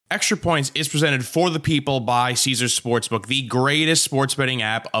Extra Points is presented for the people by Caesars Sportsbook, the greatest sports betting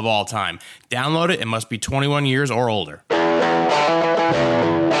app of all time. Download it and must be 21 years or older.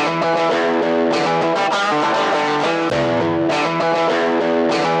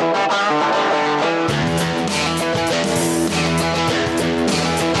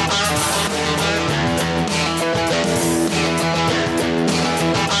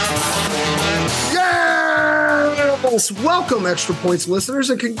 Welcome, Extra Points listeners,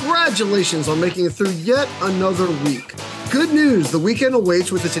 and congratulations on making it through yet another week. Good news, the weekend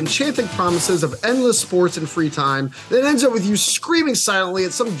awaits with its enchanting promises of endless sports and free time that ends up with you screaming silently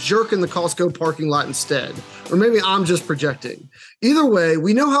at some jerk in the Costco parking lot instead. Or maybe I'm just projecting. Either way,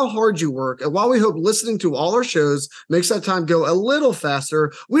 we know how hard you work, and while we hope listening to all our shows makes that time go a little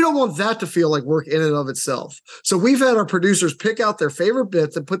faster, we don't want that to feel like work in and of itself. So we've had our producers pick out their favorite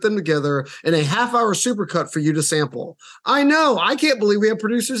bits and put them together in a half-hour supercut for you to sample. I know, I can't believe we have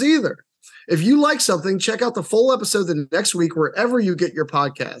producers either. If you like something, check out the full episode the next week wherever you get your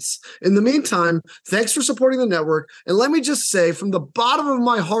podcasts. In the meantime, thanks for supporting the network. And let me just say from the bottom of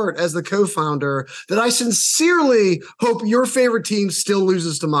my heart as the co-founder that I sincerely hope your favorite team still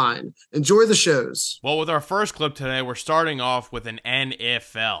loses to mine. Enjoy the shows. Well, with our first clip today, we're starting off with an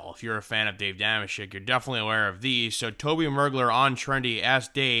NFL. If you're a fan of Dave Damashek, you're definitely aware of these. So Toby Mergler on Trendy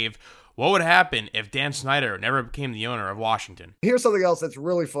asked Dave, what would happen if Dan Snyder never became the owner of Washington? Here's something else that's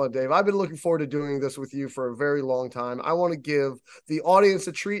really fun, Dave. I've been looking forward to doing this with you for a very long time. I want to give the audience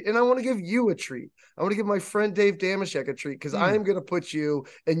a treat, and I want to give you a treat. I want to give my friend Dave Damashek a treat because I am going to put you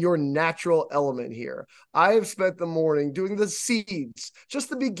in your natural element here. I have spent the morning doing the seeds, just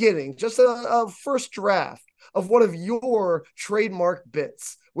the beginning, just a first draft of one of your trademark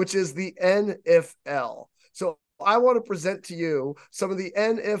bits, which is the NFL. So I want to present to you some of the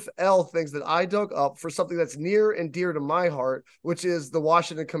NFL things that I dug up for something that's near and dear to my heart, which is the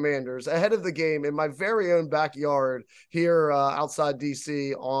Washington Commanders ahead of the game in my very own backyard here outside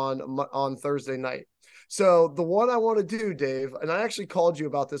DC on Thursday night. So the one I want to do, Dave, and I actually called you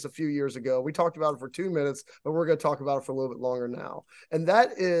about this a few years ago. We talked about it for 2 minutes, but we're going to talk about it for a little bit longer now. And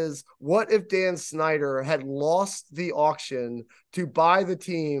that is, what if Dan Snyder had lost the auction to buy the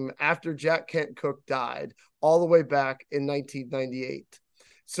team after Jack Kent Cooke died all the way back in 1998?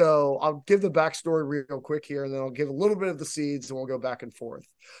 So I'll give the backstory real quick here, and then I'll give a little bit of the seeds, and we'll go back and forth.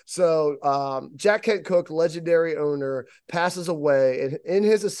 So Jack Kent Cooke, legendary owner, passes away, and in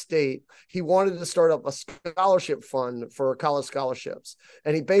his estate, he wanted to start up a scholarship fund for college scholarships.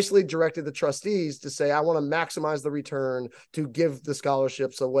 And he basically directed the trustees to say, I want to maximize the return to give the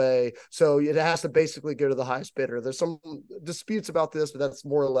scholarships away. So it has to basically go to the highest bidder. There's some disputes about this, but that's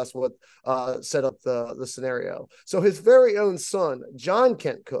more or less what set up the scenario. So his very own son, John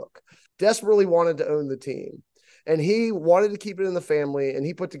Kent Cooke, desperately wanted to own the team. And he wanted to keep it in the family, and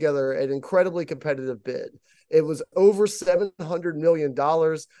he put together an incredibly competitive bid. It was over $700 million.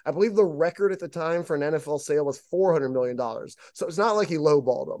 I believe the record at the time for an NFL sale was $400 million. So it's not like he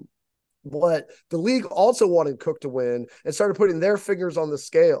lowballed them. But the league also wanted Cook to win and started putting their fingers on the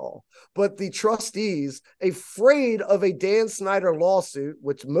scale. But the trustees, afraid of a Dan Snyder lawsuit,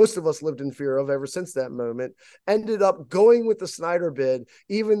 which most of us lived in fear of ever since that moment, ended up going with the Snyder bid,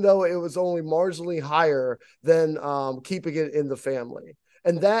 even though it was only marginally higher than keeping it in the family.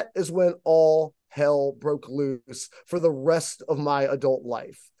 And that is when all hell broke loose for the rest of my adult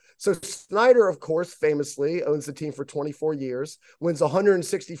life. So Snyder, of course, famously owns the team for 24 years, wins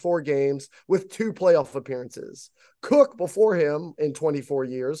 164 games with 2 playoff appearances. Cook, before him in 24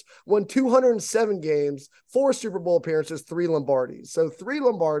 years, won 207 games, 4 Super Bowl appearances, 3 Lombardis. So 3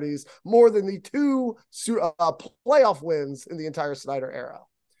 Lombardis, more than the 2 playoff wins in the entire Snyder era.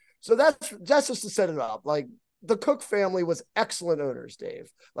 So that's just to set it up. Like, the Cook family was excellent owners, Dave.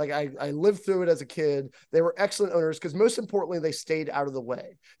 Like, I lived through it as a kid. They were excellent owners because, most importantly, they stayed out of the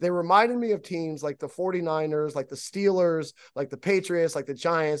way. They reminded me of teams like the 49ers, like the Steelers, like the Patriots, like the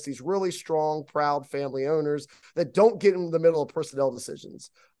Giants, these really strong, proud family owners that don't get in the middle of personnel decisions.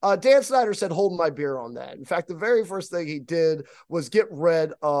 Dan Snyder said, hold my beer on that. In fact, the very first thing he did was get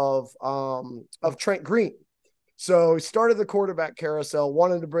rid of Trent Green. So he started the quarterback carousel,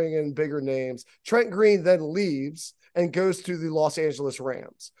 wanted to bring in bigger names. Trent Green then leaves and goes to the Los Angeles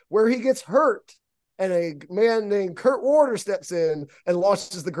Rams, where he gets hurt. And a man named Kurt Warner steps in and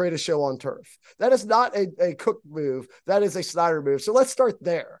launches the greatest show on turf. That is not a Cook move. That is a Snyder move. So let's start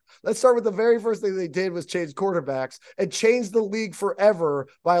there. Let's start with the very first thing they did was change quarterbacks and change the league forever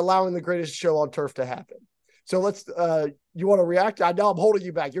by allowing the greatest show on turf to happen. So let's, you want to react? I know I'm holding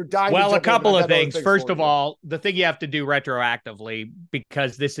you back. You're dying. Well, a couple of things. First of all, the thing you have to do retroactively,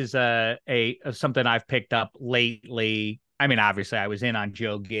 because this is a something I've picked up lately I mean, obviously I was in on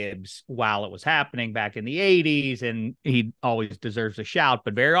Joe Gibbs while it was happening back in the 80s, and he always deserves a shout,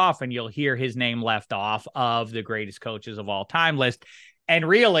 but very often you'll hear his name left off of the greatest coaches of all time list. And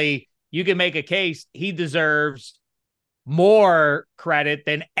really, you can make a case he deserves more credit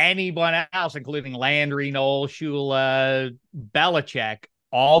than anyone else, including Landry, Noel, Shula, Belichick.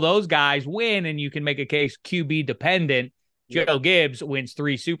 All those guys win, and you can make a case QB dependent. Yep. Joe Gibbs wins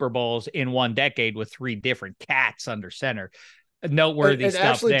 3 Super Bowls in 1 decade with 3 different cats under center. Noteworthy and stuff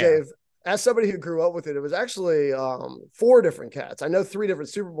actually, there. Dave, as somebody who grew up with it, it was actually 4 different cats. I know 3 different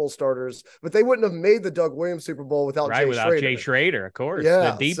Super Bowl starters, but they wouldn't have made the Doug Williams Super Bowl without Jay Schrader, of course.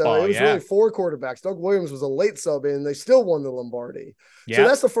 Yeah, the deep so ball, it was really 4 quarterbacks. Doug Williams was a late sub in. They still won the Lombardi. Yep. So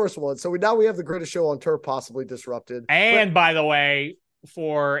that's the first one. So now we have the greatest show on turf possibly disrupted. And by the way,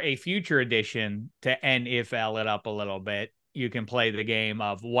 for a future edition to NFL it up a little bit, you can play the game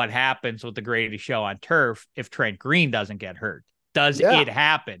of what happens with the greatest show on turf if Trent Green doesn't get hurt. Does it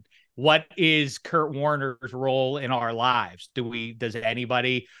happen? What is Kurt Warner's role in our lives? Does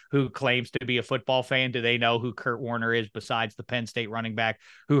anybody who claims to be a football fan, do they know who Kurt Warner is besides the Penn State running back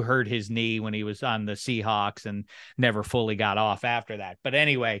who hurt his knee when he was on the Seahawks and never fully got off after that? But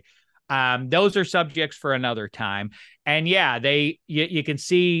anyway, those are subjects for another time. And yeah, you can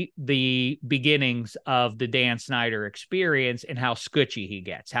see the beginnings of the Dan Snyder experience and how scutchy he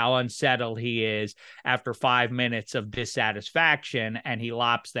gets, how unsettled he is after 5 minutes of dissatisfaction, and he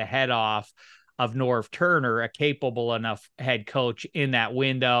lops the head off of Norv Turner, a capable enough head coach in that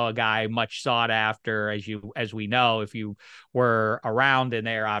window, a guy much sought after, as we know, if you were around in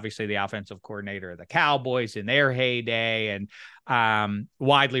there, obviously the offensive coordinator of the Cowboys in their heyday, and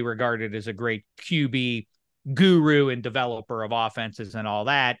widely regarded as a great QB guru and developer of offenses and all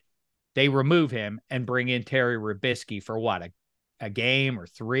that. They remove him and bring in Terry Rubisky for what, a game or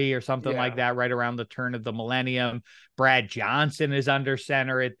 3 or something like that, right around the turn of the millennium. Brad Johnson is under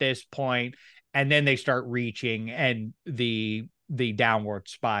center at this point. And then they start reaching, and the downward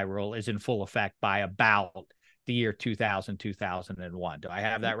spiral is in full effect by about the year 2000, 2001. Do I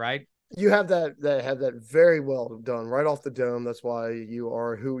have that right? You have that very well done right off the dome. That's why you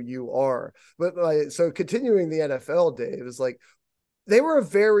are who you are. But so continuing the NFL, Dave, is like they were a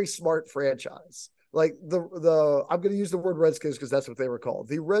very smart franchise. Like the I'm going to use the word Redskins because that's what they were called.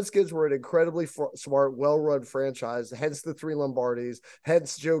 The Redskins were an incredibly smart, well-run franchise, hence the 3 Lombardis,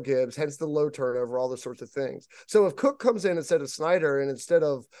 hence Joe Gibbs, hence the low turnover, all those sorts of things. So if Cook comes in instead of Snyder, and instead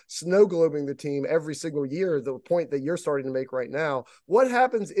of snow globing the team every single year, the point that you're starting to make right now, what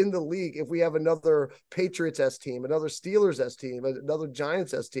happens in the league if we have another Patriots-esque team, another Steelers-esque team, another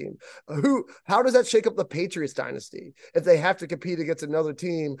Giants-esque team? How does that shake up the Patriots dynasty if they have to compete against another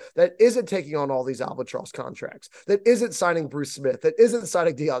team that isn't taking on all these albatross contracts, that isn't signing Bruce Smith, that isn't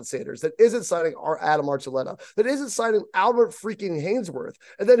signing Deion Sanders, that isn't signing Adam Archuleta, that isn't signing Albert freaking Hainsworth?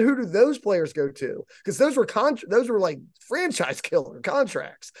 And then who do those players go to? Because those were like franchise killer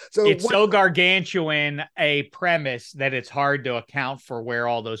contracts. So it's so gargantuan a premise that it's hard to account for where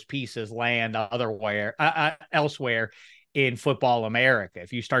all those pieces land elsewhere in football America.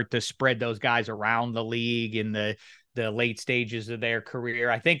 If you start to spread those guys around the league in the late stages of their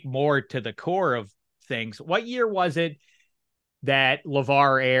career, I think more to the core of things. What year was it that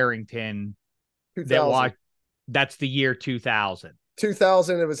LeVar Arrington, that's the year 2000.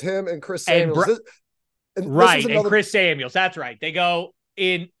 2000, it was him and Chris Samuels. And Chris Samuels, that's right. They go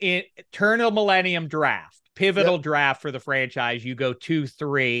in turn of the millennium draft, pivotal draft for the franchise. You go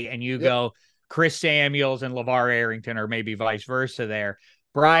 2-3 and you go Chris Samuels and LeVar Arrington, or maybe vice versa there.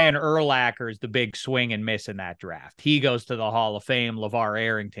 Brian Urlacher is the big swing and miss in that draft. He goes to the Hall of Fame. LeVar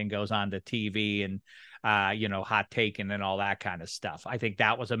Arrington goes on to TV and, hot taking and all that kind of stuff. I think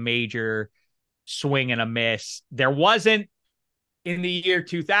that was a major swing and a miss. There wasn't in the year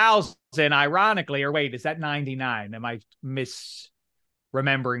 2000, ironically, or wait, is that 99? Am I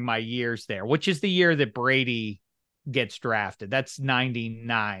misremembering my years there? Which is the year that Brady gets drafted? That's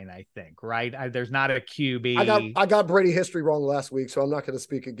 99, I think, right? There's not a QB. I got Brady history wrong last week, so I'm not going to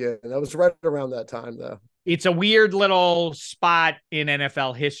speak again. That was right around that time, though. It's a weird little spot in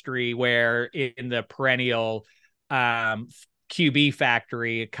NFL history where in the perennial QB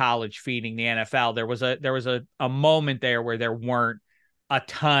factory, college feeding the NFL, there was a moment there where there weren't a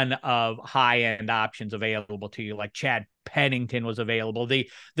ton of high-end options available to you. Like Chad Pennington was available. The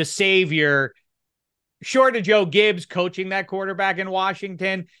savior, short of Joe Gibbs coaching that quarterback in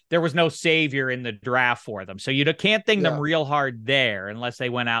Washington, there was no savior in the draft for them. So you can't ding them real hard there unless they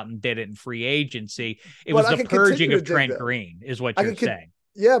went out and did it in free agency. It was the purging of Trent Green is what you're saying.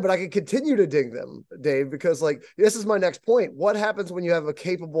 Yeah, but I can continue to ding them, Dave, because like this is my next point. What happens when you have a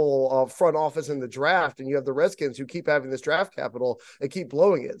capable front office in the draft and you have the Redskins who keep having this draft capital and keep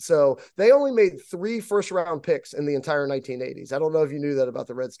blowing it? So they only made 3 first-round picks in the entire 1980s. I don't know if you knew that about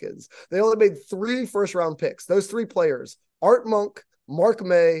the Redskins. They only made 3 first-round picks. Those 3 players, Art Monk, Mark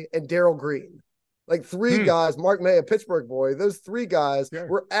May, and Darrell Green. Like 3 guys, Mark May, a Pittsburgh boy, those 3 guys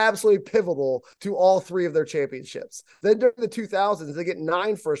were absolutely pivotal to all 3 of their championships. Then during the 2000s, they get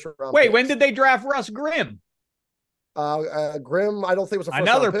 9 first-round Wait, picks. when did they draft Russ Grimm? Grimm, I don't think it was a first-round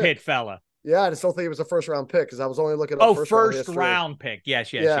Another pick. Pitt fella. Yeah, I just don't think it was a first-round pick because I was only looking up first-round pick.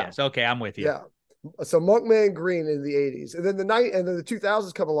 Yes. Okay, I'm with you. Yeah. So Monk, May, and Green in the 80s. And then the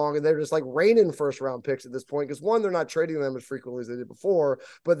 2000s come along and they're just like raining first round picks at this point because one, they're not trading them as frequently as they did before,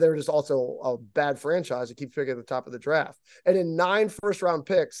 but they're just also a bad franchise that keeps picking at the top of the draft. And in 9 first round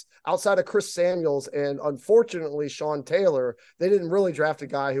picks outside of Chris Samuels and unfortunately Sean Taylor, they didn't really draft a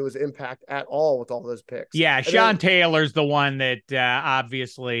guy who was impact at all with all those picks. Yeah, and Sean Taylor's the one that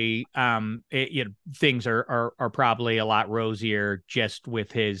obviously things are probably a lot rosier just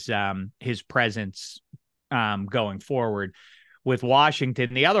with his presence going forward with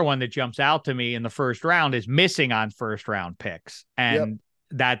Washington. The other one that jumps out to me in the first round is missing on first round picks. And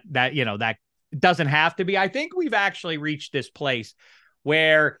that doesn't have to be. I think we've actually reached this place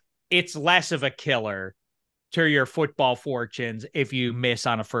where it's less of a killer to your football fortunes if you miss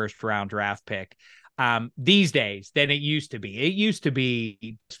on a first round draft pick these days than it used to be. It used to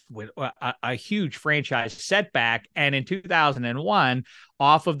be with a huge franchise setback. And in 2001,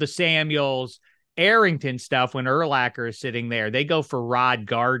 off of the Samuels Arrington stuff, when Urlacher is sitting there, they go for Rod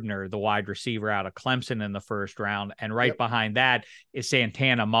Gardner, the wide receiver out of Clemson in the first round. And right behind that is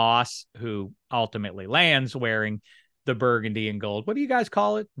Santana Moss, who ultimately lands wearing the burgundy and gold. What do you guys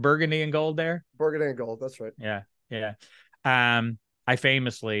call it? Burgundy and gold there? Burgundy and gold. That's right. Yeah. I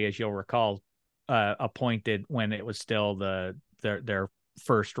famously, as you'll recall, appointed when it was still their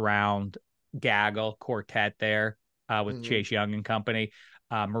first round gaggle quartet there with Chase Young and company,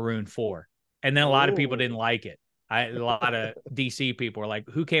 Maroon 4. And then a lot of people didn't like it. A lot of DC people were like,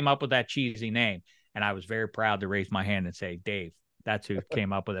 who came up with that cheesy name? And I was very proud to raise my hand and say, Dave, that's who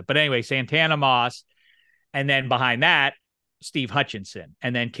came up with it. But anyway, Santana Moss. And then behind that, Steve Hutchinson.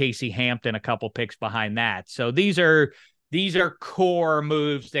 And then Casey Hampton, a couple picks behind that. So these are core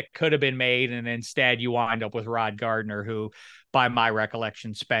moves that could have been made. And instead you wind up with Rod Gardner, who by my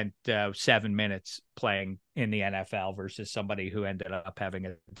recollection spent 7 minutes playing in the NFL versus somebody who ended up having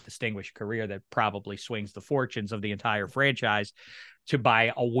a distinguished career that probably swings the fortunes of the entire franchise to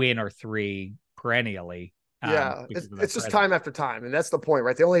buy a win or 3 perennially. Yeah, it's just time after time. And that's the point,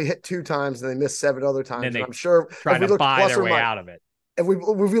 right? They only hit 2 times and they missed 7 other times. And I'm sure trying to buy their way out of it. If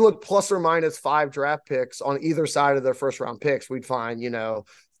we look plus or minus 5 draft picks on either side of their first round picks, we'd find,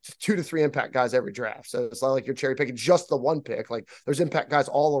 2 to 3 impact guys every draft. So it's not like you're cherry picking just the one pick. Like there's impact guys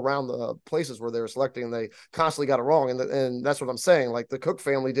all around the places where they were selecting and they constantly got it wrong. And that's what I'm saying. Like the Cook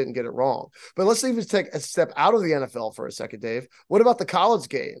family didn't get it wrong. But let's even take a step out of the NFL for a second, Dave. What about the college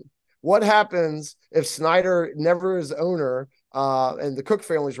game? What happens if Snyder never is owner and the Cook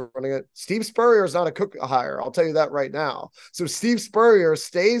family's running it? Steve Spurrier is not a Cook hire. I'll tell you that right now. So Steve Spurrier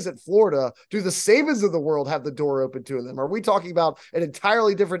stays at Florida. Do the Sabans of the world have the door open to them? Are we talking about an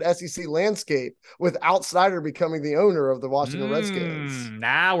entirely different SEC landscape without Snyder becoming the owner of the Washington Redskins?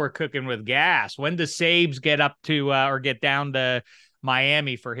 Now we're cooking with gas. When does Sabes get up to or get down to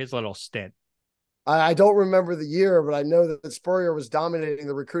Miami for his little stint? I don't remember the year, but I know that Spurrier was dominating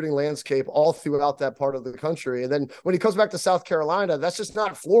the recruiting landscape all throughout that part of the country. And then when he comes back to South Carolina, that's just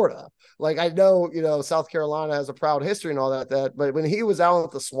not Florida. Like I know, South Carolina has a proud history and all that, but when he was out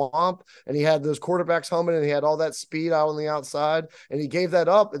at the swamp and he had those quarterbacks humming and he had all that speed out on the outside and he gave that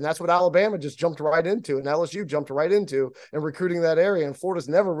up, and that's what Alabama just jumped right into and LSU jumped right into and recruiting that area. And Florida's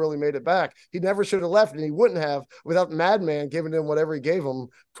never really made it back. He never should have left, and he wouldn't have without Madman giving him whatever he gave him,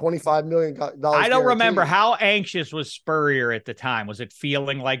 $25 million. I don't remember how anxious was Spurrier at the time. Was it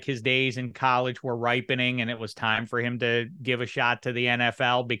feeling like his days in college were ripening and it was time for him to give a shot to the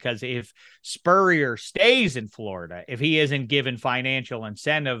NFL? Because if Spurrier stays in Florida, if he isn't given financial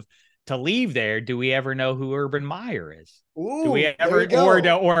incentive to leave there, do we ever know who Urban Meyer is? Ooh, do we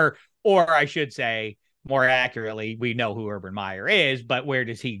ever, or I should say, more accurately, we know who Urban Meyer is, but where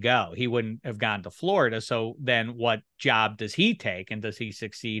does he go? He wouldn't have gone to Florida. So then what job does he take, and does he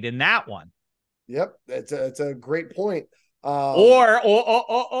succeed in that one? Yep. It's a great point.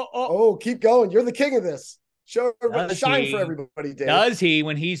 Keep going. You're the king of this. Show everybody, shine for everybody, Dave. Does he,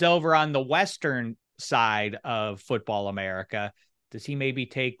 when he's over on the Western side of football America, does he maybe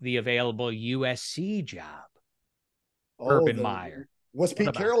take the available USC job? Urban Meyer. What's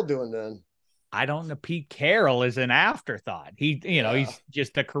Pete Carroll doing then? I don't know. Pete Carroll is an afterthought. He's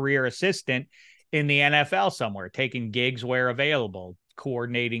just a career assistant in the NFL somewhere, taking gigs where available,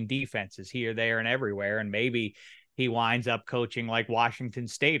 coordinating defenses here, there, and everywhere. And maybe he winds up coaching like Washington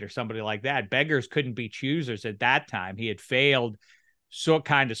State or somebody like that. Beggars couldn't be choosers at that time. He had failed sort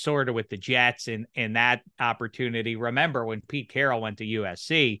of with the Jets in that opportunity. Remember when Pete Carroll went to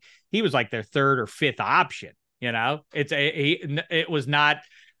USC, he was like their third or fifth option. It was not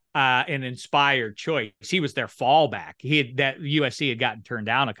an inspired choice. He was their fallback. USC had gotten turned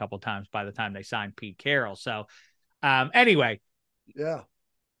down a couple of times by the time they signed Pete Carroll. So anyway, yeah,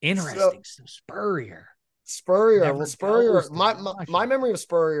 interesting. So Spurrier. My memory of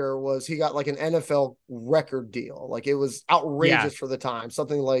Spurrier was he got like an NFL record deal. Like it was outrageous for the time.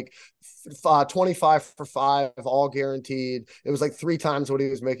 Something like 25 for 5, all guaranteed. It was like 3 times what he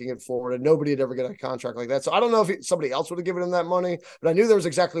was making in Florida. Nobody had ever got a contract like that. So I don't know if somebody else would have given him that money, but I knew there was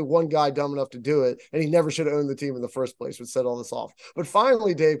exactly one guy dumb enough to do it, and he never should have owned the team in the first place, which set all this off. But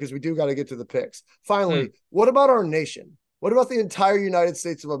finally, Dave, because we do got to get to the picks. Finally, what about our nation? What about the entire United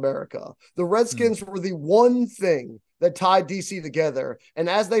States of America? The Redskins were the one thing that tied DC together. And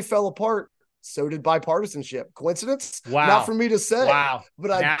as they fell apart, so did bipartisanship. Coincidence? Wow. Not for me to say. Wow.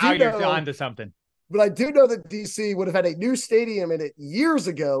 But you're onto something. But I do know that DC would have had a new stadium in it years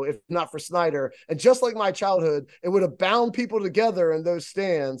ago, if not for Snyder. And just like my childhood, it would have bound people together in those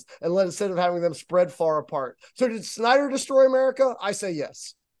stands and instead of having them spread far apart. So did Snyder destroy America? I say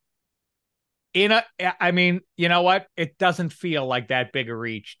yes. I mean, you know what? It doesn't feel like that big a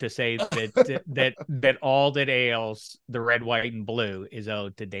reach to say that all that ails the red, white, and blue is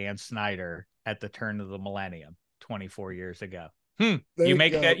owed to Dan Snyder at the turn of the millennium, 24 years ago. You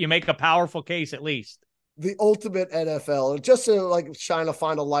make a powerful case, at least. The ultimate NFL, just to like shine a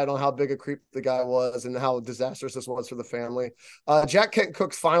final light on how big a creep the guy was and how disastrous this was for the family. Jack Kent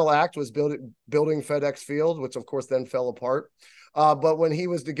Cooke's final act was building FedEx Field, which of course then fell apart. But when he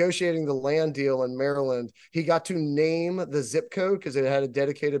was negotiating the land deal in Maryland, he got to name the zip code because it had a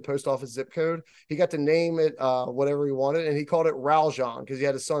dedicated post office zip code. He got to name it whatever he wanted, and he called it Raljon because he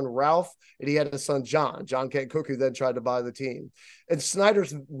had a son Ralph and he had a son John Kent Cooke, who then tried to buy the team. And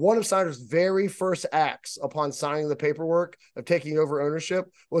one of Snyder's very first acts upon signing the paperwork of taking over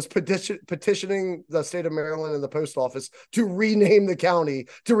ownership was petitioning the state of Maryland and the post office to rename the county,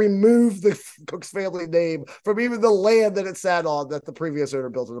 to remove the Cooks family name from even the land that it sat on that the previous owner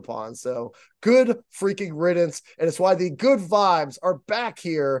built it upon. So good freaking riddance. And it's why the good vibes are back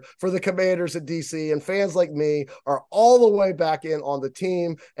here for the Commanders at DC, and fans like me are all the way back in on the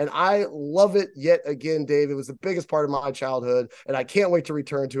team. And I love it yet again, Dave. It was the biggest part of my childhood, and I can't wait to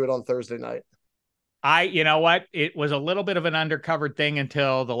return to it on Thursday night. You know what? It was a little bit of an undercovered thing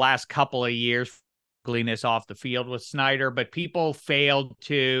until the last couple of years, ugliness off the field with Snyder, but people failed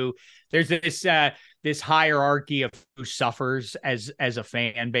to, there's this hierarchy of who suffers as a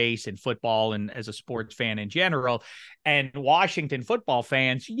fan base in football and as a sports fan in general. And Washington football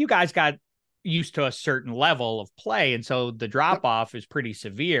fans, you guys got used to a certain level of play, and so the drop off is pretty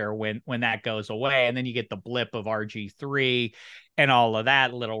severe when that goes away, and then you get the blip of RG3 and all of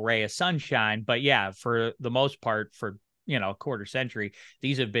that little ray of sunshine. But yeah, for the most part, for a quarter century,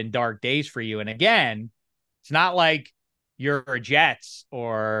 these have been dark days for you. And again, it's not like you're a Jets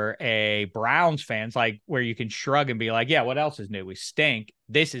or a Browns fans, like where you can shrug and be like, yeah, what else is new? We stink.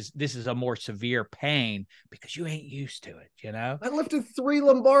 This is a more severe pain because you ain't used to it, I lifted 3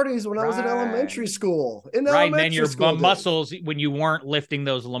 Lombardis when I was in elementary school. And then your muscles, when you weren't lifting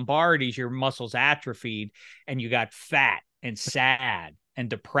those Lombardis, your muscles atrophied and you got fat and sad and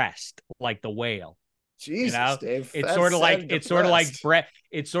depressed like the whale. Jesus, Dave. It's sort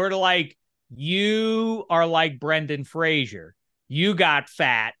of like you are like Brendan Fraser. You got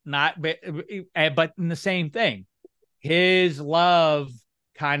fat, but in the same thing, his love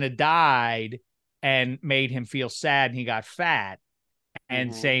kind of died and made him feel sad, and he got fat.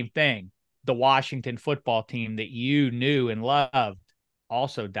 And same thing, the Washington football team that you knew and loved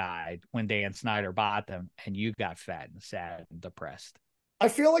also died when Dan Snyder bought them, and you got fat and sad and depressed. I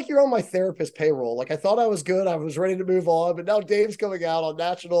feel like you're on my therapist payroll. Like I thought I was good. I was ready to move on, but now Dave's coming out on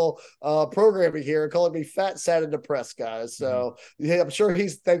national programming here and calling me fat, sad, and depressed, guys. So yeah, I'm sure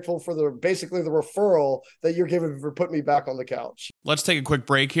he's thankful for basically the referral that you're giving for putting me back on the couch. Let's take a quick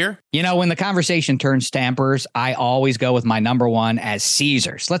break here. When the conversation turns Stampers, I always go with my number one as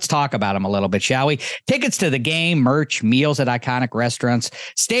Caesars. Let's talk about them a little bit, shall we? Tickets to the game, merch, meals at iconic restaurants,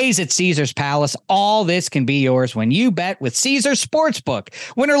 stays at Caesars Palace. All this can be yours when you bet with Caesars Sportsbook.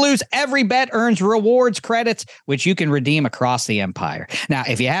 Win or lose, every bet earns rewards credits, which you can redeem across the empire. Now,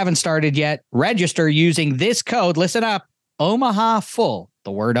 if you haven't started yet, register using this code. Listen up. Omaha Full.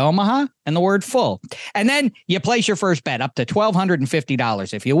 The word Omaha and the word full. And then you place your first bet up to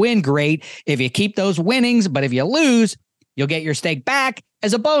 $1,250. If you win, great. If you keep those winnings, but if you lose, you'll get your stake back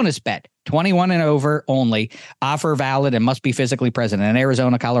as a bonus bet. 21 and over only. Offer valid and must be physically present in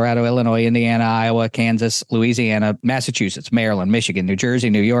Arizona, Colorado, Illinois, Indiana, Iowa, Kansas, Louisiana, Massachusetts, Maryland, Michigan, New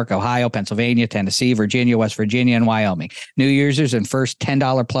Jersey, New York, Ohio, Pennsylvania, Tennessee, Virginia, West Virginia, and Wyoming. New users and first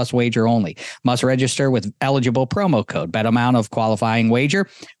 $10 plus wager only. Must register with eligible promo code. Bet amount of qualifying wager.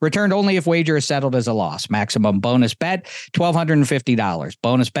 Returned only if wager is settled as a loss. Maximum bonus bet, $1,250.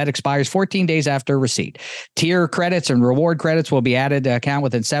 Bonus bet expires 14 days after receipt. Tier credits and reward credits will be added to account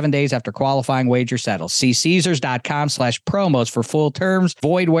within 7 days after qualifying wager settles. See Caesars.com/promos for full terms.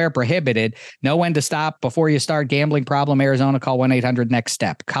 Void where prohibited. Know when to stop before you start. Gambling problem, Arizona, call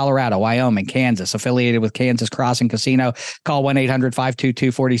 1-800-NEXT-STEP. Colorado, Wyoming, Kansas, affiliated with Kansas Crossing Casino, call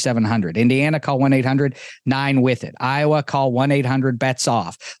 1-800-522-4700. Indiana, call 1-800-9-WITH-IT. Iowa, call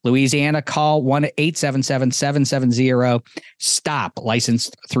 1-800-BETS-OFF. Louisiana, call 1-877-770-STOP.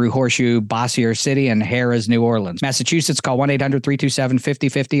 Licensed through Horseshoe, Bossier City, and Harrah's, New Orleans. Massachusetts, call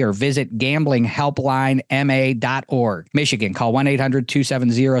 1-800-327-5050 or visit gamblinghelplinema.org. Michigan, call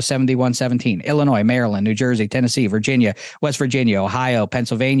 1-800-270-7117. Illinois, Maryland, New Jersey, Tennessee, Virginia, West Virginia, Ohio,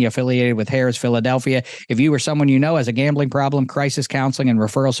 Pennsylvania, affiliated with Harrah's, Philadelphia. If you or someone you know has a gambling problem, crisis counseling and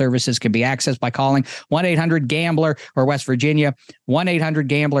referral services can be accessed by calling 1-800-GAMBLER or West Virginia,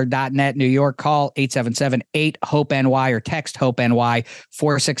 1-800-GAMBLER.net. New York, call 877-8-HOPE-NY or text HOPE-NY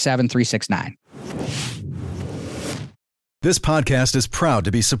 467-369. This podcast is proud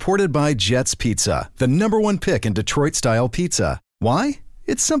to be supported by Jets Pizza, the #1 pick in Detroit-style pizza. Why?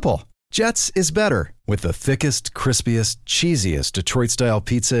 It's simple. Jets is better. With the thickest, crispiest, cheesiest Detroit-style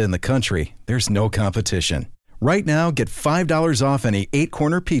pizza in the country, there's no competition. Right now, get $5 off any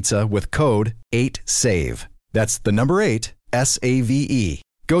 8-corner pizza with code 8SAVE. That's the number 8, SAVE.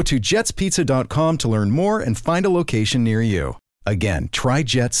 Go to jetspizza.com to learn more and find a location near you. Again, try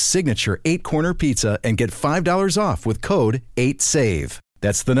Jet's signature 8-corner pizza and get $5 off with code 8SAVE.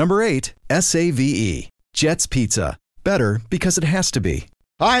 That's the number 8, SAVE. Jet's Pizza. Better because it has to be.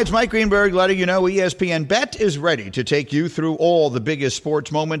 Hi, it's Mike Greenberg letting you know ESPN Bet is ready to take you through all the biggest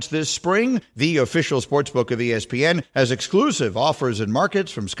sports moments this spring. The official sportsbook of ESPN has exclusive offers and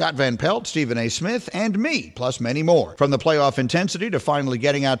markets from Scott Van Pelt, Stephen A. Smith, and me, plus many more. From the playoff intensity to finally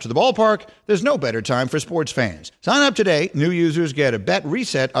getting out to the ballpark, there's no better time for sports fans. Sign up today. New users get a bet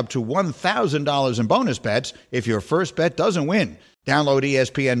reset up to $1,000 in bonus bets if your first bet doesn't win. Download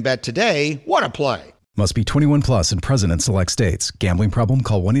ESPN Bet today. What a play. Must be 21 plus and present in select states. Gambling problem?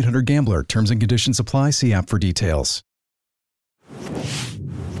 Call 1-800-GAMBLER. Terms and conditions apply. See app for details.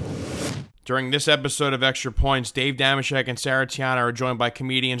 During this episode of Extra Points, Dave Damashek and Sarah Tiana are joined by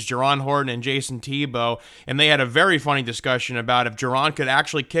comedians Jerron Horton and Jason Tebow, and they had a very funny discussion about if Jerron could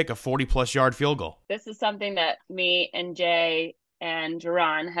actually kick a 40-plus yard field goal. This is something that me and Jay and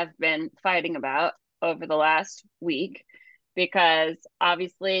Jerron have been fighting about over the last week because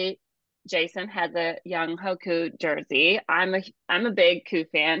obviously Jason has a young Hoku jersey. I'm a big Koo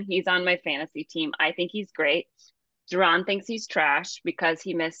fan. He's on my fantasy team. I think he's great. Jerron thinks he's trash because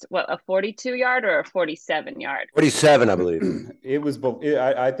he missed a 42-yard or a 47-yard. 47, I believe. It was.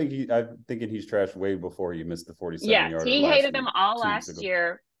 I'm thinking he's trash way before he missed the 47-yard. Yes, he hated him all last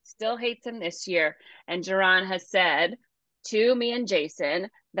year. Still hates him this year. And Jerron has said to me and Jason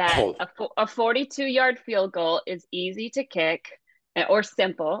that a 42-yard field goal is easy to kick or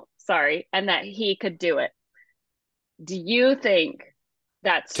simple. Sorry, and that he could do it. Do you think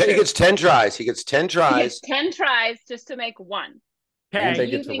that's true? He gets 10 tries. He gets 10 tries. He gets 10 tries just to make one. Okay. Do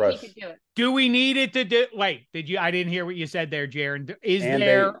you think he could do it? Do we need it to do? Wait, I didn't hear what you said there, Jaron.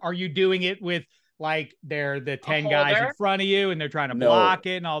 Are you doing it with like they're the 10 guys in front of you and they're trying to block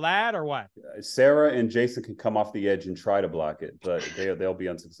it and all that, or what? Sarah and Jason can come off the edge and try to block it, but they'll be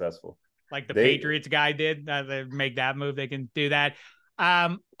unsuccessful. Like the Patriots guy did. They make that move. They can do that.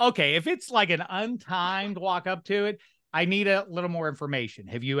 Okay, if it's like an untimed walk up to it, I need a little more information.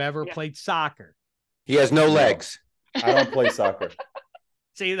 Have you ever played soccer? He has no legs. I don't play soccer.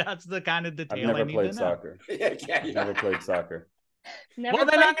 See, that's the kind of detail I've never I need played to know. Soccer. Never played soccer. Well,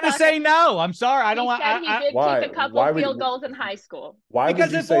 then I'm going to say no. I'm sorry. I don't want. He did kick a couple field goals in high school. Why?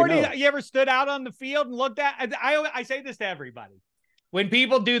 Because at 40, you ever stood out on the field and looked at? I say this to everybody. When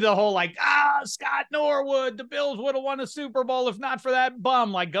people do the whole like, Scott Norwood, the Bills would have won a Super Bowl if not for that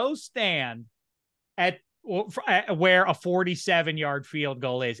bum. Like, go stand at where a 47-yard field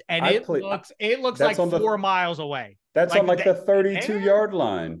goal is, and it looks like 4 miles away. That's like on like the 32-yard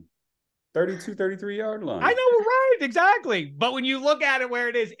line. 32, 33-yard line. I know, right? Exactly. But when you look at it where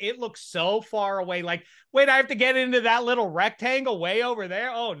it is, it looks so far away. Like, wait, I have to get into that little rectangle way over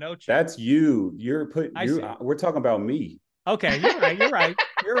there. Oh, no chance. That's you. We're talking about me. Okay, you're right.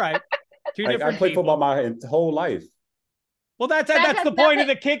 You're right. Two Like, different I played people. football my whole life. Well, that's the point of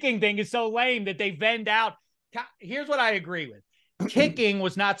the kicking thing. Is so lame that they vend out. Here's what I agree with. Kicking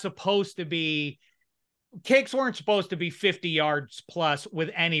was not supposed to be. Kicks weren't supposed to be 50 yards plus with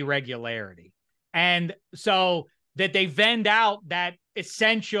any regularity. And so that they vend out that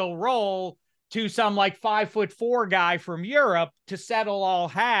essential role to some like 5'4" guy from Europe to settle all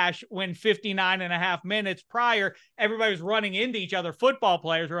hash when 59 and a half minutes prior, everybody was running into each other. Football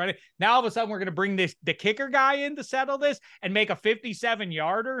players were running. Now all of a sudden we're going to bring the kicker guy in to settle this and make a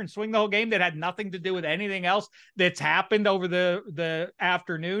 57-yarder and swing the whole game that had nothing to do with anything else that's happened over the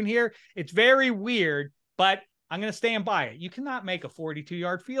afternoon here. It's very weird, but I'm going to stand by it. You cannot make a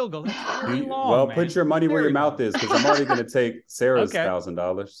 42-yard field goal. That's very long, Well, man. put your money where your mouth is, because I'm already going to take Sarah's Okay.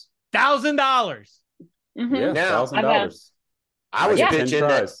 $1,000. $1,000. Mm-hmm. Yeah, Now, $1,000. I was Yeah. bitching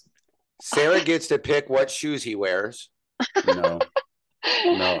that Sarah gets to pick what shoes he wears. No,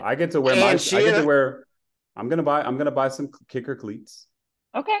 I get to wear And my. she- I get to wear. I'm gonna buy some kicker cleats.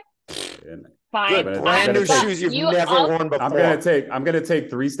 Okay. And Fine. Good, I'm brand gonna new take- shoes you've You never also- worn before. I'm gonna take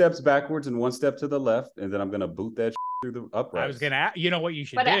 3 steps backwards and 1 step to the left, and then I'm gonna boot that through the uprights. I was going to, you know what you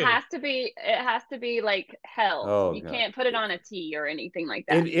should But do? it has to be like held. Oh, you God. can't put it on a tee or anything like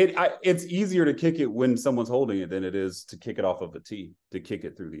that. It's easier to kick it when someone's holding it than it is to kick it off of a tee, to kick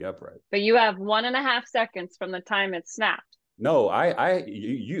it through the upright. But you have 1.5 seconds from the time it's snapped. No,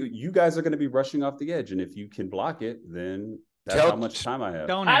 you guys are going to be rushing off the edge, and if you can block it, then that's how much time I have.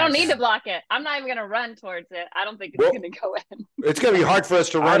 I don't need to block it. I'm not even going to run towards it. I don't think it's Well, going to go in. It's going to be hard for us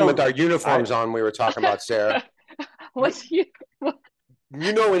to I run with don't- our uniforms on. We were talking about, Sarah. What's you?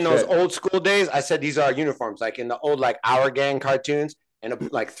 You know, in those Shit. old school days, I said these are our uniforms, like in the old like Our Gang cartoons,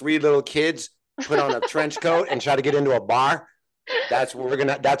 and like 3 little kids put on a trench coat and try to get into a bar. That's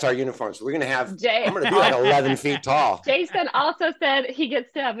what that's our uniforms. We're gonna have. Jay. I'm gonna be like 11 feet tall. Jason also said he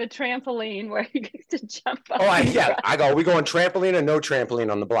gets to have a trampoline where he gets to jump up. Oh, I go. We going trampoline or no trampoline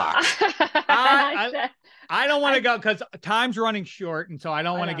on the block? I don't want to go because time's running short, and so I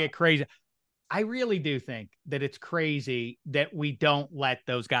don't want to know. get crazy. I really do think that it's crazy that we don't let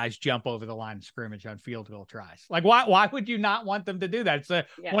those guys jump over the line of scrimmage on field goal tries. Like, why would you not want them to do that? It's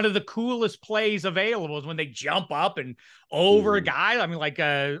one of the coolest plays available is when they jump up and over a guy. I mean, like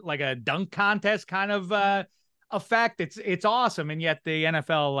a dunk contest kind of effect. It's awesome, and yet the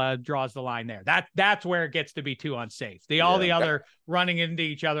NFL draws the line there. That's where it gets to be too unsafe. All the other running into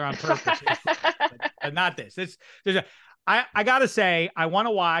each other on purpose, but not this. I gotta say, I want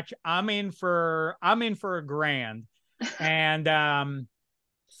to watch. I'm in for a grand, and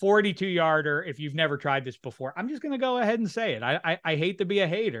 42-yarder. If you've never tried this before, I'm just gonna go ahead and say it. I hate to be a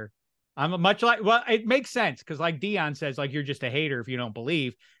hater. I'm much like, well, it makes sense because like Dion says, like you're just a hater if you don't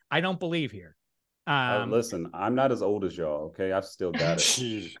believe. I don't believe here. Listen, I'm not as old as y'all. Okay, I've still got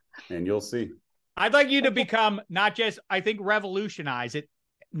it, and you'll see. I'd like you to become not just, I think, revolutionize it,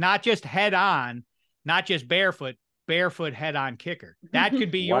 not just head on, not just barefoot head on kicker. That could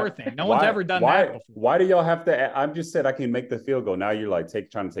be your thing. No one's ever done that before. Why do y'all have to? I just said I can make the field goal. Now you're like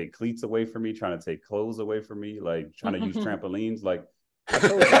trying to take cleats away from me, trying to take clothes away from me, like trying to use trampolines. Like I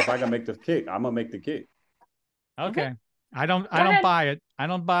told you, if I can make the kick, I'm gonna make the kick. Okay. I don't buy it. I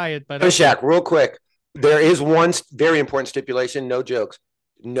don't buy it. But Shaq, real quick, there is one very important stipulation. No jokes.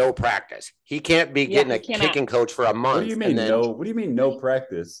 No practice. He can't be getting a kicking coach for a month. What do you mean What do you mean no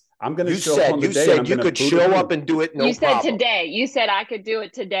practice? I'm going to show up on the day. You said you could show up and do it. No problem. You said today. You said I could do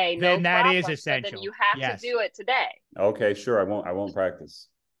it today. Then that problem, is essential. Then you have to do it today. Okay, sure. I won't practice.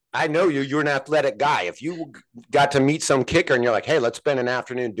 I know you. You're an athletic guy. If you got to meet some kicker and you're like, hey, let's spend an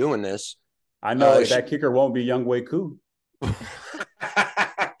afternoon doing this. I know that kicker won't be Young Wei Koo.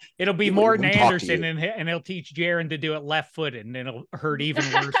 It'll be Morton Anderson, and he'll teach Jaron to do it left-footed, and it'll hurt even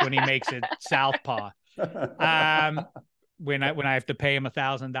worse when he makes it southpaw. When I have to pay him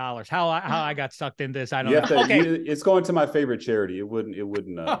 $1,000, how I got sucked into this, I don't know. Okay, it's going to my favorite charity. It wouldn't.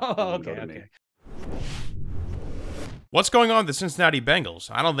 Okay. What's going on with the Cincinnati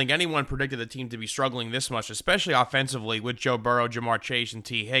Bengals? I don't think anyone predicted the team to be struggling this much, especially offensively with Joe Burrow, Jamar Chase, and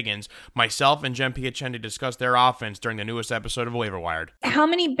T. Higgins. Myself and Jen Piacendi discussed their offense during the newest episode of Waiver Wired. How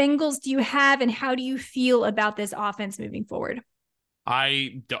many Bengals do you have, and how do you feel about this offense moving forward?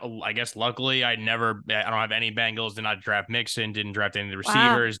 I guess luckily I don't have any Bengals, did not draft Mixon, didn't draft any of the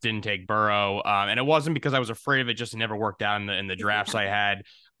receivers, didn't take Burrow. And it wasn't because I was afraid of it, just it never worked out in the drafts I had.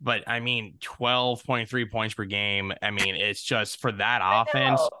 But I mean, 12.3 points per game. I mean, it's just for that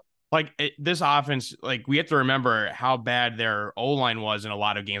offense. this offense, like we have to remember how bad their O-line was in a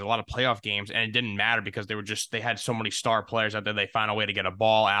lot of games, a lot of playoff games, and it didn't matter because they had so many star players out there. They found a way to get a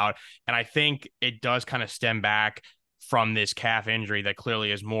ball out. And I think it does kind of stem back from this calf injury that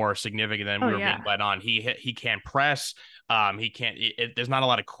clearly is more significant than we were being led on. He can't press. He can't, there's not a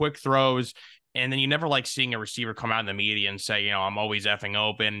lot of quick throws. And then you never like seeing a receiver come out in the media and say, I'm always effing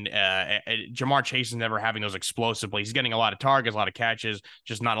open. Jamar Chase is never having those explosive plays. He's getting a lot of targets, a lot of catches,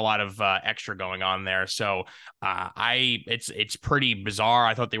 just not a lot of extra going on there. So it's pretty bizarre.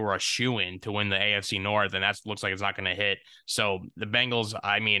 I thought they were a shoo-in to win the AFC North, and that looks like it's not going to hit. So the Bengals,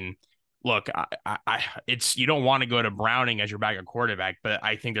 I mean, look, it's you don't want to go to Browning as your backup quarterback, but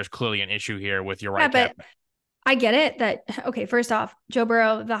I think there's clearly an issue here with your right but I get it that, okay, first off, Joe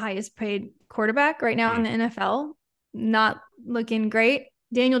Burrow, the highest paid quarterback right now in the NFL, not looking great.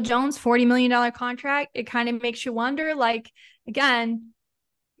 Daniel Jones, $40 million contract. It kind of makes you wonder, like, again,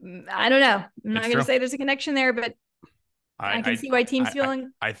 I don't know. I'm not going to say there's a connection there, but I can see why teams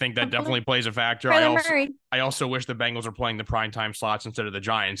feeling. I think that definitely plays a factor. I also wish the Bengals were playing the primetime slots instead of the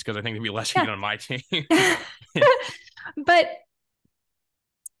Giants because I think there'd be less heat on my team. But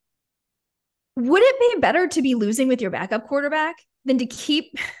would it be better to be losing with your backup quarterback than to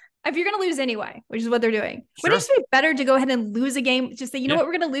keep, if you're going to lose anyway, which is what they're doing? Would it just be better to go ahead and lose a game? Just say, you know what,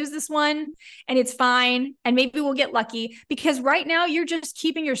 we're going to lose this one and it's fine. And maybe we'll get lucky, because right now you're just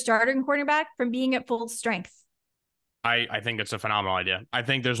keeping your starting quarterback from being at full strength. I think it's a phenomenal idea. I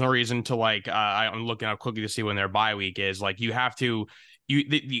think there's no reason to I'm looking up quickly to see when their bye week is. Like you have to,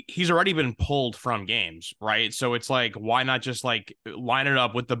 he's already been pulled from games, right? So it's like, why not just like line it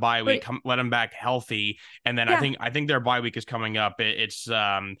up with the bye week, let him back healthy, and then I think their bye week is coming up. It's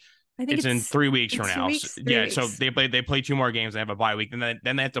in 3 weeks from now. So they play 2 more games. They have a bye week, and then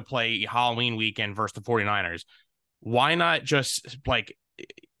they have to play Halloween weekend versus the 49ers. Why not just like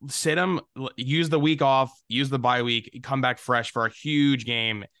sit him, use the week off, use the bye week, come back fresh for a huge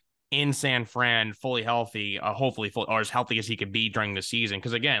game in San Fran, fully healthy, hopefully or as healthy as he could be during the season.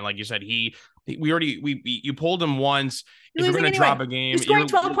 Because again, like you said, you pulled him once. If you're going to drop a game, you're scoring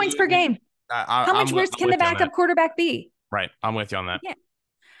 12 points per game. How much worse can the backup quarterback be? Right, I'm with you on that. Yeah.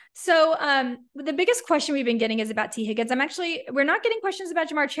 So the biggest question we've been getting is about T. Higgins. We're not getting questions about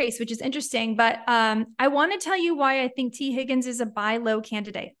Jamar Chase, which is interesting, but I want to tell you why I think T. Higgins is a buy low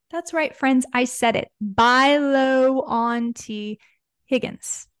candidate. That's right, friends. I said it. Buy low on T.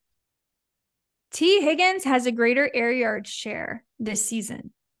 Higgins. T. Higgins has a greater air yard share this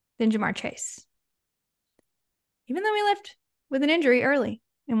season than Jamar Chase, even though he left with an injury early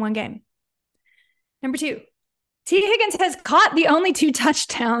in one game. Number 2, T. Higgins has caught the only 2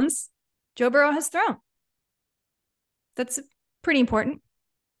 touchdowns Joe Burrow has thrown. That's pretty important.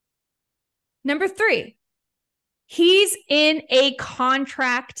 Number 3, he's in a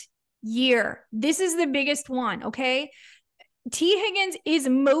contract year. This is the biggest one, okay? T. Higgins is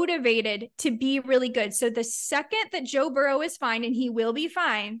motivated to be really good. So the second that Joe Burrow is fine, and he will be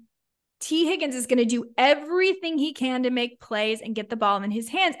fine, T. Higgins is going to do everything he can to make plays and get the ball in his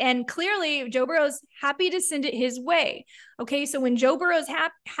hands. And clearly, Joe Burrow's happy to send it his way. Okay, so when Joe Burrow's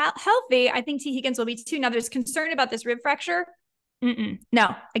healthy, I think T. Higgins will be too. Now, there's concern about this rib fracture.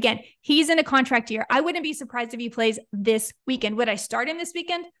 No, again, he's in a contract year. I wouldn't be surprised if he plays this weekend. Would I start him this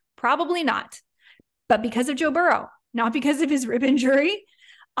weekend? Probably not. But because of Joe Burrow, not because of his rib injury,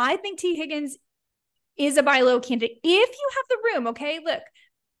 I think T. Higgins is a buy low candidate. If you have the room, okay, look,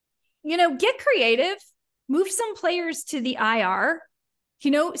 get creative, move some players to the IR,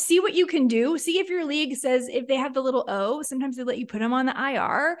 see what you can do. See if your league says, if they have the little O, sometimes they let you put them on the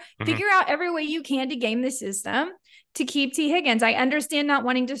IR. Figure out every way you can to game the system to keep T. Higgins. I understand not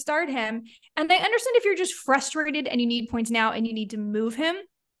wanting to start him. And I understand if you're just frustrated and you need points now and you need to move him.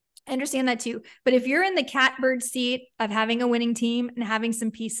 I understand that too. But if you're in the catbird seat of having a winning team and having some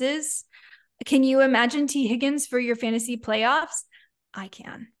pieces, can you imagine T. Higgins for your fantasy playoffs? I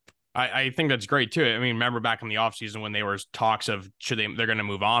can. I think that's great too. I mean, remember back in the offseason when there was talks of they're going to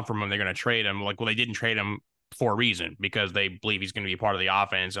move on from him, they're going to trade him. Like, well, they didn't trade him for a reason, because they believe he's going to be part of the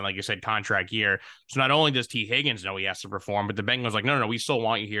offense. And like you said, contract year. So not only does T. Higgins know he has to perform, but the Bengals like, no, we still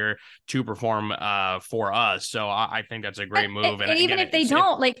want you here to perform for us. So I think that's a great move. And even if they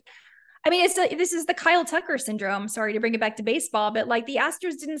don't, this is the Kyle Tucker syndrome. Sorry to bring it back to baseball, but like the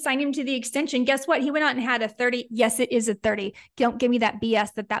Astros didn't sign him to the extension. Guess what? He went out and had a 30. Yes, it is a 30. Don't give me that BS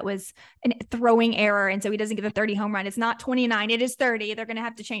that was a throwing error. And so he doesn't get a 30 home run. It's not 29. It is 30. They're going to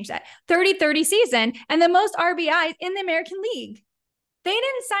have to change that. 30-30 season and the most RBIs in the American League. They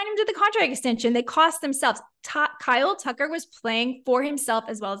didn't sign him to the contract extension. They cost themselves. Kyle Tucker was playing for himself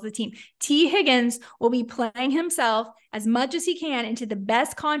as well as the team. T. Higgins will be playing himself as much as he can into the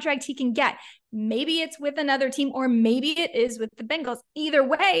best contract he can get. Maybe it's with another team or maybe it is with the Bengals. Either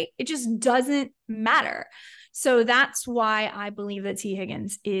way, it just doesn't matter. So that's why I believe that T.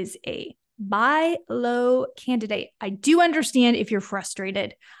 Higgins is a buy low candidate. I do understand if you're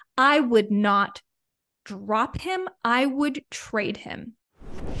frustrated. I would not drop him. I would trade him.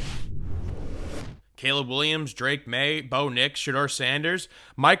 Caleb Williams, Drake May, Bo Nix, Shedeur Sanders.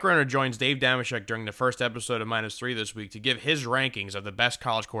 Mike Renner joins Dave Damashek during the first episode of -3 this week to give his rankings of the best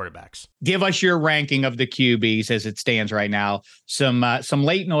college quarterbacks. Give us your ranking of the QBs as it stands right now. Some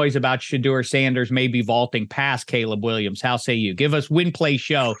late noise about Shedeur Sanders maybe vaulting past Caleb Williams. How say you? Give us win, play,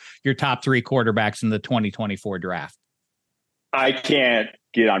 show your top 3 quarterbacks in the 2024 draft. I can't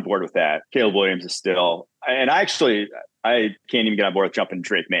get on board with that. Caleb Williams is still, and I can't even get on board with jumping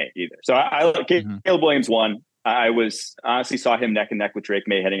Drake May either. So Caleb Williams won. I was honestly saw him neck and neck with Drake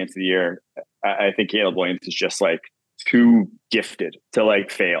May heading into the year. I think Caleb Williams is just like too gifted to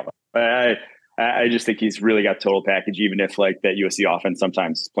like fail. I just think he's really got total package, even if like that USC offense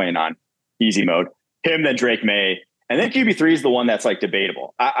sometimes is playing on easy mode. Him, then Drake May, and then QB3 is the one that's like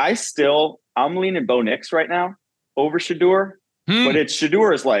debatable. I'm leaning Bo Nix right now over Shedeur. But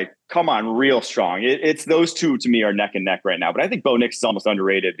Shedeur is like, come on, real strong. It's those two to me are neck and neck right now. But I think Bo Nix is almost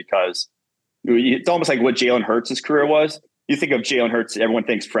underrated because it's almost like what Jalen Hurts' career was. You think of Jalen Hurts, everyone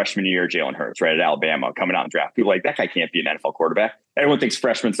thinks freshman year Jalen Hurts, right, at Alabama, coming out in draft. People are like, that guy can't be an NFL quarterback. Everyone thinks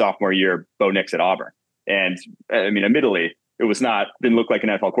freshman, sophomore year, Bo Nix at Auburn. And I mean, admittedly, didn't look like an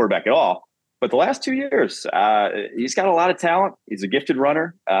NFL quarterback at all. But the last 2 years, he's got a lot of talent. He's a gifted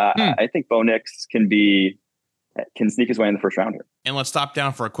runner. I think Bo Nix can sneak his way in the first round here. And let's stop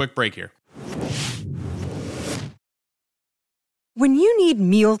down for a quick break here. When you need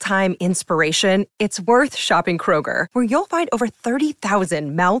mealtime inspiration, it's worth shopping Kroger, where you'll find over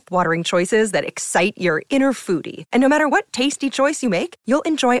 30,000 mouth-watering choices that excite your inner foodie. And no matter what tasty choice you make, you'll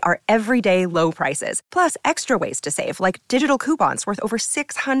enjoy our everyday low prices, plus extra ways to save, like digital coupons worth over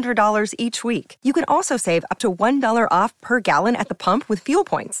 $600 each week. You can also save up to $1 off per gallon at the pump with fuel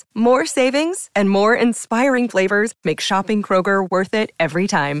points. More savings and more inspiring flavors make shopping Kroger worth it every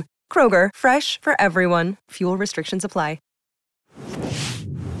time. Kroger, fresh for everyone. Fuel restrictions apply.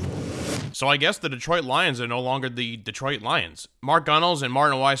 So I guess the Detroit Lions are no longer the Detroit Lions. Mark Gunnels and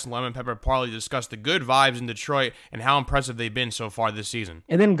Martin Weiss and Lemon Pepper Parley discussed the good vibes in Detroit and how impressive they've been so far this season.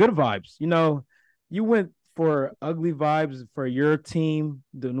 And then good vibes. You know, you went for ugly vibes for your team,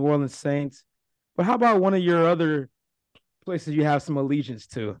 the New Orleans Saints. But how about one of your other places you have some allegiance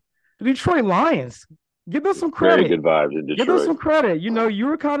to? The Detroit Lions. Give them some credit. Very good vibes in Detroit. Give them some credit. You know, you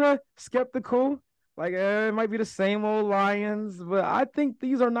were kind of skeptical. Like, it might be the same old Lions, but I think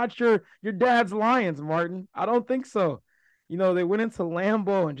these are not your dad's Lions, Martin. I don't think so. You know, they went into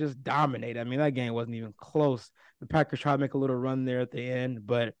Lambeau and just dominated. I mean, that game wasn't even close. The Packers tried to make a little run there at the end,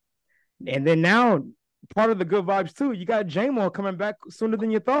 and then now, part of the good vibes, too, you got J-Mo coming back sooner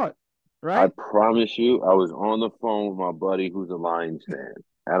than you thought, right? I promise you, I was on the phone with my buddy who's a Lions fan,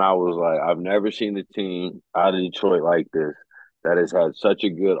 and I was like, I've never seen a team out of Detroit like this that has had such a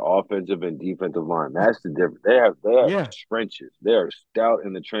good offensive and defensive line. That's the difference. They have trenches. They are stout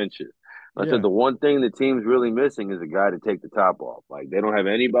in the trenches. I said the one thing the team's really missing is a guy to take the top off. Like, they don't have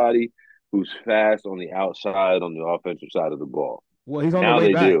anybody who's fast on the outside on the offensive side of the ball. Well, he's on the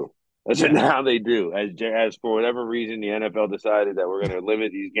way back. Do. I said now they do. As for whatever reason, the NFL decided that we're going to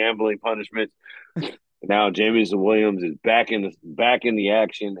limit these gambling punishments. Now Jameson Williams is back in the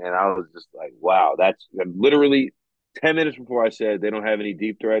action, and I was just like, wow, that's literally 10 minutes before I said they don't have any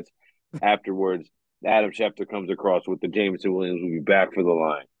deep threats. Afterwards, Adam Schefter comes across with the Jameson Williams will be back for the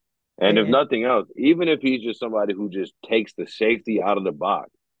line. And if nothing else, even if he's just somebody who just takes the safety out of the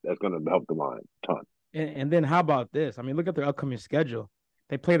box, that's going to help the line a ton. And then how about this? I mean, look at their upcoming schedule.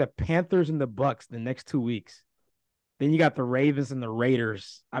 They play the Panthers and the Bucks the next 2 weeks. Then you got the Ravens and the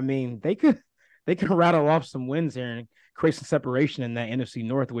Raiders. I mean, they can rattle off some wins here and create some separation in that NFC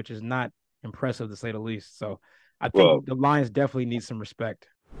North, which is not impressive to say the least. So I think the Lions definitely need some respect.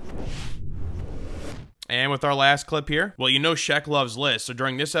 And with our last clip here, well, you know Sheck loves lists. So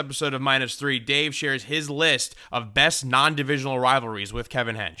during this episode of -3, Dave shares his list of best non-divisional rivalries with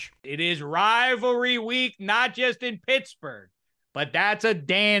Kevin Hench. It is rivalry week, not just in Pittsburgh, but that's a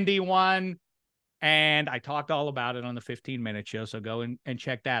dandy one. And I talked all about it on the 15-minute show, so go and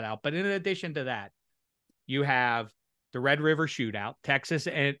check that out. But in addition to that, you have the Red River Shootout, Texas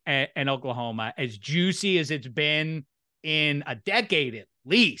and Oklahoma, as juicy as it's been in a decade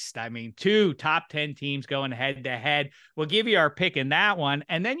least. I mean, 2 top 10 teams going head to head. We'll give you our pick in that one.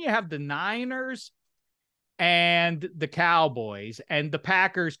 And then you have the Niners and the Cowboys, and the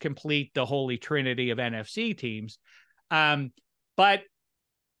Packers complete the holy trinity of NFC teams. But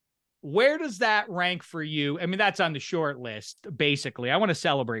where does that rank for you? I mean, that's on the short list, basically. I want to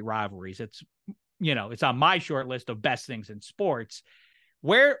celebrate rivalries. It's, it's on my short list of best things in sports.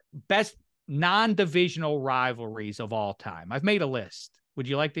 Where best non-divisional rivalries of all time? I've made a list. Would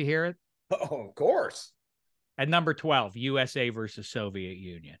you like to hear it? Oh, of course. At number 12, USA versus Soviet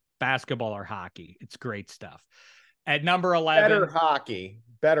Union. Basketball or hockey. It's great stuff. At number 11.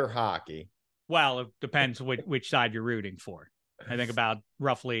 Better hockey. Well, it depends which side you're rooting for. I think about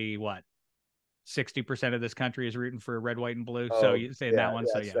roughly 60% of this country is rooting for red, white, and blue. So you say that one.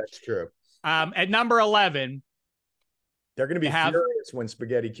 Yes, that's true. At number 11. They're going to be furious when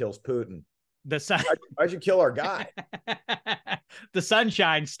spaghetti kills Putin. Why'd you kill our guy? The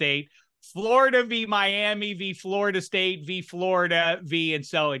Sunshine State. Florida v. Miami v. Florida State v. Florida v. and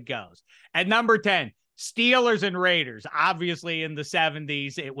so it goes. At number 10, Steelers and Raiders. Obviously, in the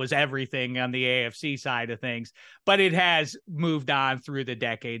 70s, it was everything on the AFC side of things, but it has moved on through the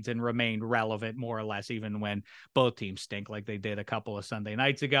decades and remained relevant more or less, even when both teams stink like they did a couple of Sunday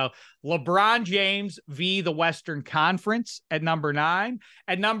nights ago. LeBron James v. the Western Conference at number 9.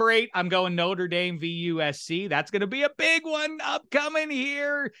 At number 8, I'm going Notre Dame v. USC. That's going to be a big one upcoming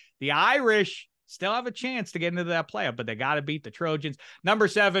here. The Irish still have a chance to get into that playoff, but they got to beat the Trojans. Number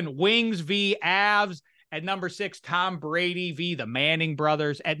 7, Wings v. Avs. At number 6, Tom Brady v. the Manning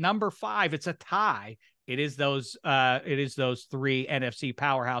brothers. At number 5, it's a tie. It is those 3 NFC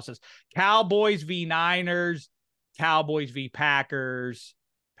powerhouses. Cowboys v. Niners, Cowboys v. Packers,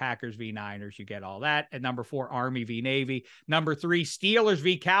 Packers v. Niners. You get all that. At number 4, Army v. Navy. Number 3, Steelers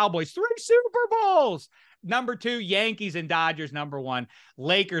v. Cowboys. 3 Super Bowls. Number 2, Yankees and Dodgers. Number 1,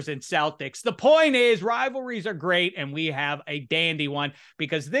 Lakers and Celtics. The point is, rivalries are great, and we have a dandy one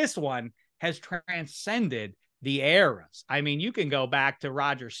because this one has transcended the eras. I mean, you can go back to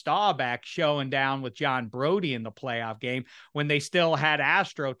Roger Staubach showing down with John Brody in the playoff game when they still had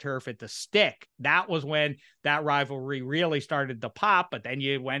AstroTurf at the Stick. That was when that rivalry really started to pop, but then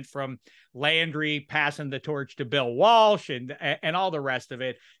you went from Landry passing the torch to Bill Walsh and all the rest of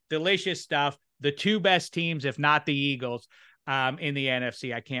it. Delicious stuff. The 2 best teams, if not the Eagles, in the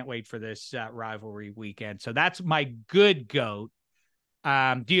NFC. I can't wait for this rivalry weekend. So that's my good GOAT.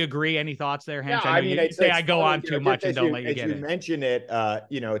 Do you agree? Any thoughts there, Hench? Yeah, I mean, you say I go on too much and don't let you get it. As you mention it,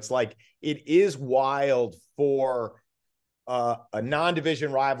 it's like it is wild for a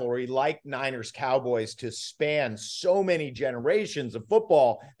non-division rivalry like Niners Cowboys to span so many generations of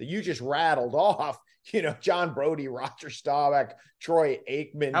football that you just rattled off. John Brody, Roger Staubach, Troy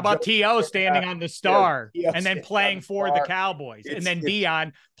Aikman. How about T.O. standing on the star and then playing for the Cowboys, and then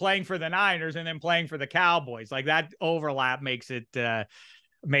Dion playing for the Niners and then playing for the Cowboys? Like that overlap makes it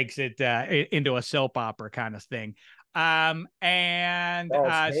into a soap opera kind of thing. And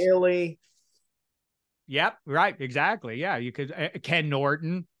Haley. Yep, right, exactly. Yeah, you could Ken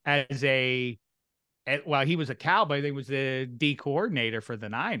Norton as he was a Cowboy. He was the D coordinator for the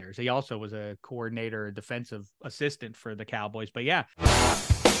Niners. He also was a defensive assistant for the Cowboys. But yeah.